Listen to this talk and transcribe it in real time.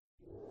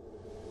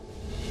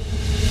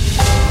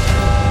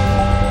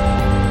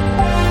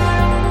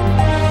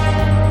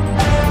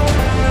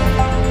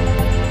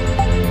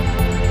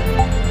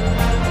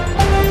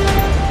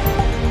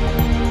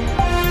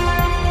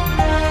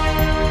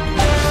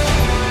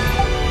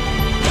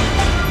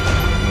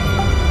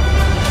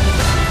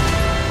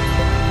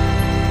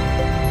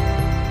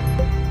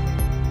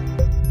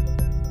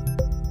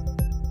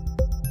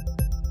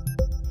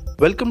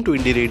Welcome to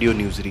Indie Radio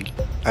Newsreel.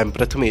 I'm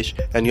Prathamesh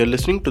and you're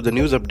listening to the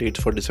news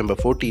updates for December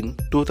 14,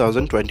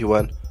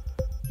 2021.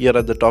 Here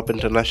are the top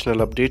international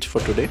updates for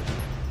today.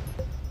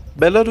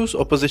 Belarus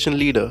opposition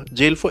leader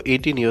jailed for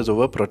 18 years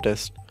over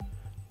protest.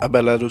 A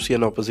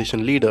Belarusian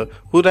opposition leader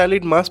who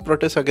rallied mass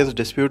protests against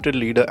disputed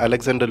leader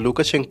Alexander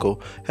Lukashenko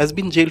has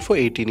been jailed for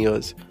 18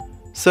 years.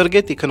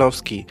 Sergei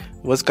Tikhanovsky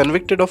was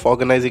convicted of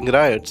organizing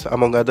riots,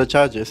 among other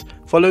charges,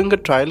 following a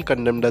trial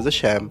condemned as a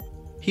sham.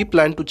 He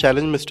planned to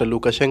challenge Mr.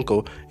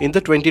 Lukashenko in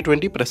the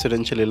 2020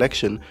 presidential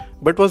election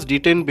but was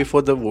detained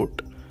before the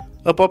vote.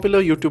 A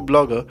popular YouTube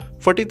blogger,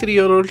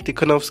 43-year-old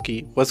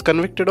Tikhanovsky, was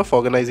convicted of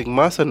organizing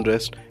mass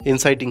unrest,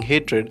 inciting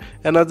hatred,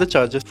 and other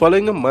charges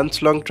following a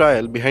months-long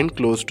trial behind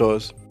closed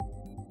doors.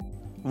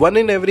 1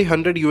 in every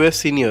 100 US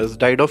seniors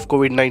died of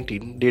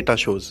COVID-19, data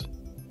shows.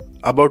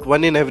 About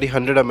 1 in every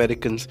 100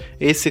 Americans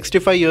aged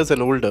 65 years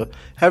and older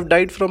have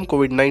died from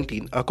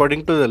COVID-19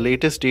 according to the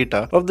latest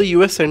data of the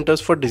US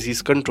Centers for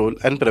Disease Control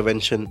and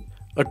Prevention.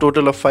 A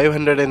total of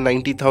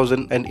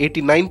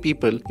 590,089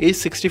 people aged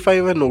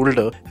 65 and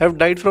older have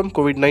died from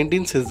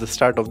COVID-19 since the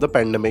start of the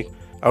pandemic,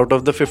 out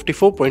of the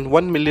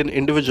 54.1 million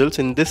individuals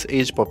in this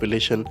age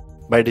population.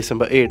 By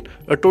December 8,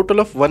 a total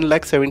of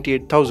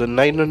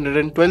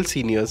 178,912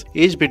 seniors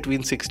aged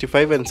between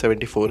 65 and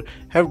 74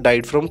 have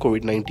died from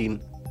COVID-19.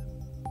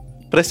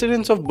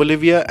 Presidents of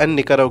Bolivia and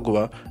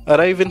Nicaragua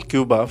arrive in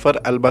Cuba for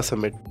ALBA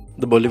summit.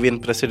 The Bolivian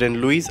President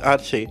Luis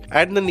Arce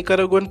and the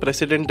Nicaraguan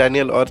President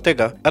Daniel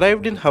Ortega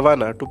arrived in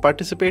Havana to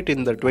participate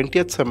in the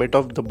 20th summit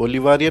of the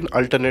Bolivarian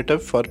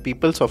Alternative for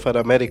Peoples of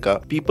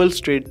America People's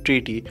Trade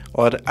Treaty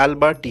or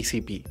ALBA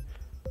TCP.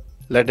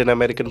 Latin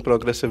American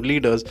progressive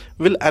leaders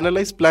will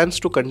analyze plans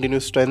to continue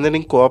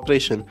strengthening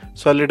cooperation,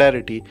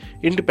 solidarity,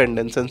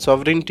 independence and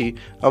sovereignty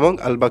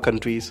among ALBA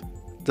countries.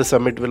 The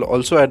summit will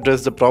also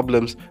address the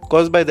problems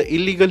caused by the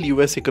illegal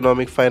US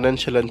economic,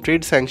 financial and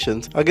trade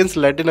sanctions against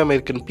Latin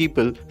American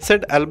people,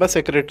 said ALBA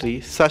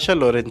Secretary Sasha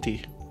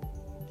Laurenti.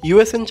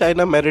 US and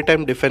China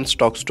maritime defense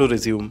talks to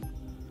resume.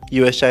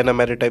 US-China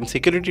maritime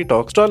security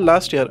talks stalled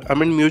last year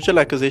amid mutual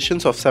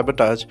accusations of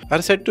sabotage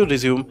are set to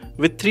resume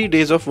with 3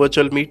 days of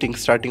virtual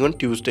meetings starting on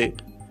Tuesday.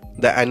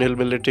 The annual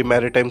Military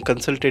Maritime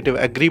Consultative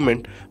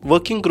Agreement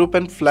Working Group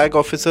and Flag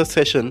Officer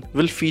session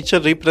will feature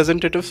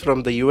representatives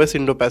from the US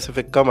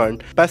Indo-Pacific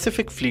Command,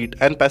 Pacific Fleet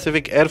and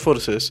Pacific Air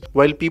Forces,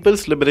 while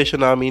People's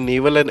Liberation Army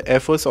Naval and Air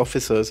Force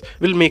officers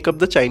will make up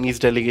the Chinese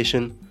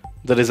delegation.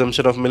 The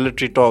resumption of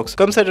military talks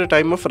comes at a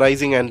time of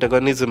rising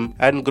antagonism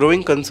and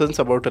growing concerns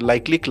about a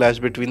likely clash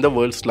between the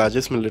world's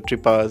largest military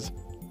powers.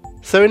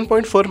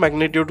 7.4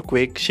 magnitude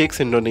quake shakes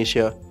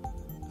Indonesia.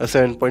 A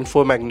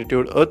 7.4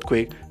 magnitude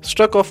earthquake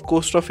struck off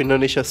coast of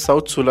Indonesia's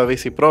South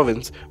Sulawesi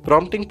province,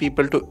 prompting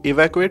people to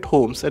evacuate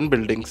homes and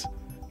buildings.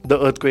 The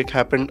earthquake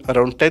happened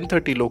around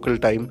 10:30 local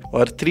time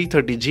or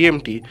 3:30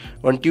 GMT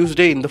on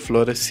Tuesday in the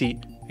Flores Sea.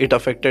 It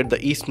affected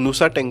the East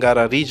Nusa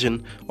Tenggara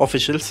region,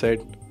 officials said.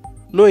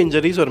 No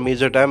injuries or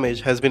major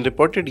damage has been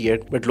reported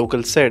yet, but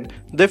locals said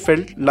they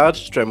felt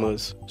large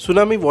tremors.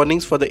 Tsunami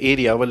warnings for the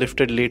area were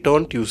lifted later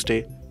on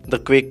Tuesday. The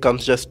quake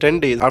comes just 10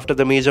 days after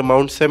the major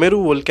Mount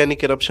Semeru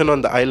volcanic eruption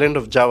on the island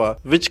of Java,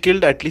 which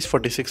killed at least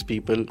 46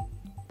 people.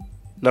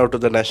 Now to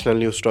the national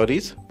news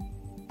stories.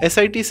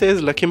 SIT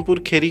says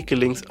Lakhimpur Kheri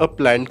killings a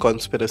planned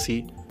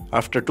conspiracy.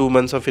 After 2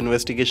 months of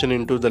investigation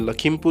into the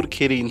Lakhimpur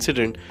Kheri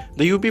incident,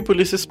 the UP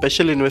Police's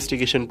Special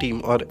Investigation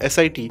Team or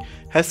SIT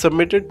has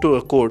submitted to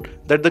a court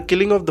that the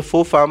killing of the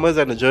 4 farmers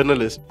and a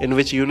journalist, in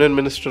which Union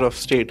Minister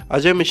of State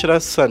Ajay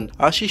Mishra's son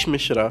Ashish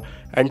Mishra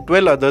and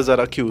 12 others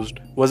are accused,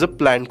 was a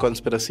planned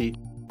conspiracy.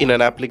 In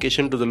an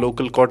application to the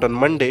local court on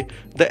Monday,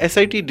 the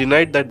SIT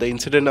denied that the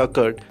incident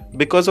occurred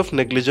because of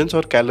negligence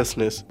or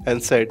carelessness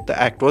and said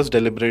the act was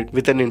deliberate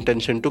with an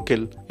intention to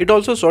kill. It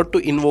also sought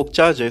to invoke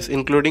charges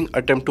including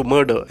attempt to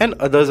murder and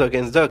others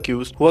against the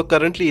accused who are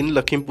currently in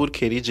Lakhimpur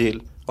Kheri jail.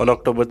 On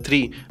October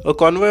 3, a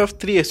convoy of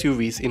 3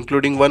 SUVs,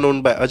 including one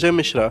owned by Ajay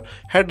Mishra,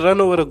 had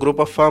run over a group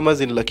of farmers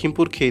in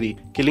Lakhimpur Kheri,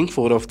 killing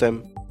 4 of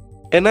them.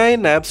 NIA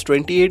nabs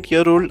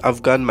 28-year-old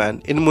Afghan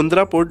man in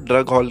Mundra Port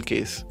drug haul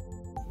case.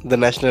 The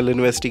National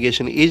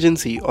Investigation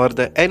Agency or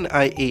the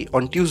NIA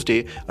on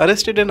Tuesday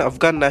arrested an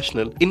Afghan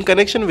national in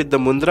connection with the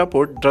Mundra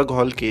Port drug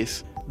haul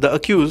case. The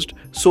accused,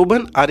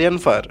 Sobhan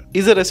Aryanfar,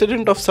 is a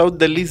resident of South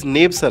Delhi's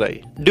Neb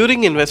Sarai.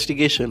 During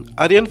investigation,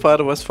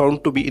 Aryanfar was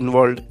found to be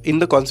involved in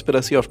the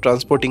conspiracy of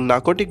transporting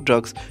narcotic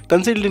drugs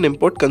concealed in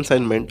import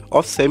consignment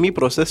of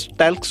semi-processed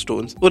talc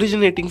stones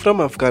originating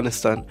from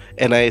Afghanistan,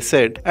 NIA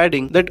said,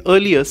 adding that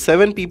earlier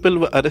 7 people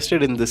were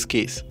arrested in this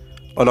case.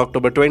 On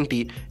October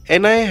 20,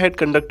 NIA had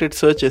conducted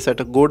searches at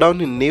a godown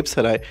in Neb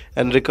Sarai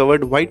and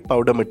recovered white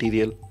powder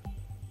material.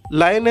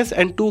 Lioness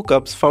and 2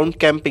 cubs found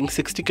camping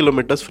 60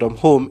 kilometers from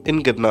home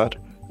in Girnar.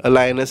 A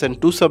lioness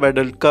and 2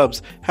 sub-adult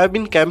cubs have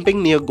been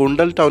camping near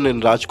Gondal town in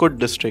Rajkot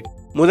district,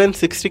 more than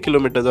 60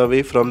 kilometers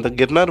away from the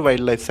Girnar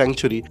Wildlife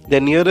Sanctuary, their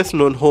nearest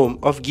known home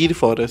of Gir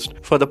Forest,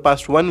 for the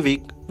past 1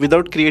 week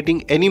without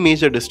creating any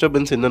major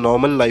disturbance in the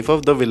normal life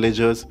of the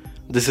villagers.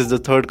 This is the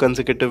 3rd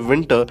consecutive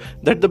winter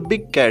that the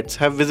big cats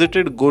have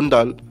visited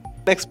Gondal.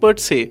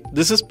 Experts say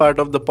this is part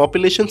of the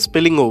population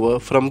spilling over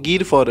from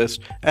Gir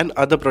forest and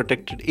other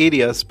protected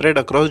areas spread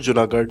across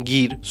Junagadh,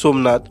 Gir,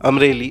 Somnath,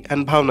 Amreli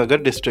and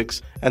Bhavnagar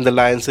districts, and the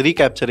lions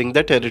recapturing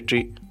the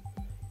territory.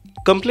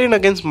 Complaint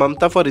against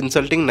Mamta for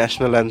insulting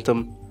national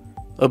anthem.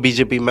 A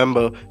BJP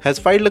member has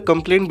filed a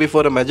complaint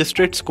before a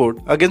magistrate's court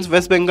against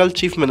West Bengal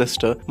Chief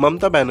Minister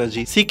Mamta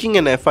Banerjee, seeking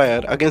an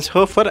FIR against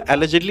her for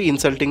allegedly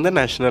insulting the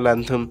national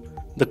anthem.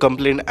 The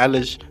complaint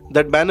alleged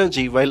that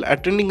Banerjee, while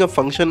attending a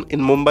function in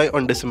Mumbai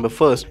on December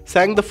 1st,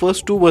 sang the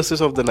first two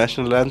verses of the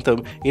national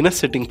anthem in a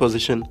sitting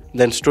position,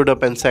 then stood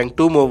up and sang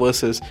two more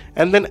verses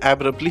and then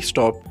abruptly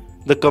stopped.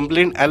 The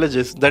complaint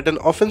alleges that an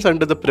offence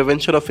under the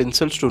Prevention of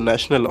Insults to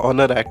National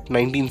Honour Act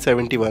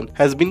 1971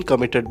 has been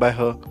committed by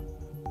her.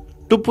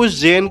 To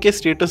push JNK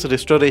status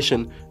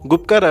restoration,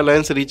 Gupkar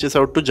Alliance reaches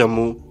out to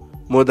Jammu.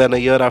 More than a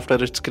year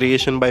after its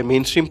creation by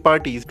mainstream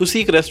parties to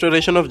seek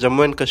restoration of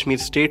Jammu and Kashmir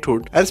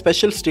statehood and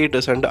special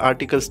status under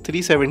Articles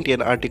 370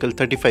 and Article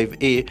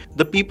 35A,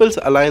 the People's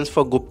Alliance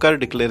for Gupkar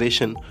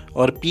Declaration,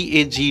 or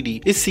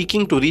PAGD, is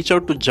seeking to reach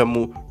out to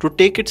Jammu to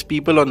take its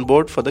people on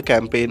board for the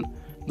campaign.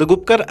 The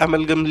Gupkar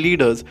amalgam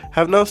leaders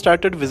have now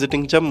started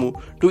visiting Jammu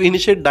to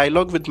initiate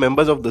dialogue with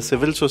members of the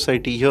civil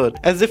society here,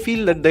 as they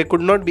feel that there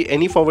could not be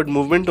any forward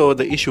movement over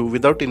the issue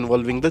without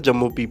involving the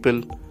Jammu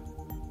people.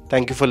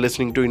 Thank you for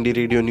listening to Indie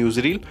Radio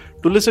Newsreel.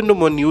 To listen to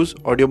more news,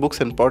 audiobooks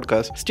and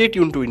podcasts, stay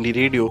tuned to Indie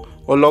Radio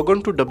or log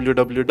on to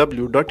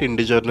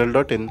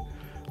www.indiejournal.in.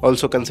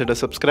 Also consider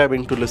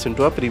subscribing to listen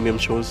to our premium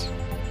shows.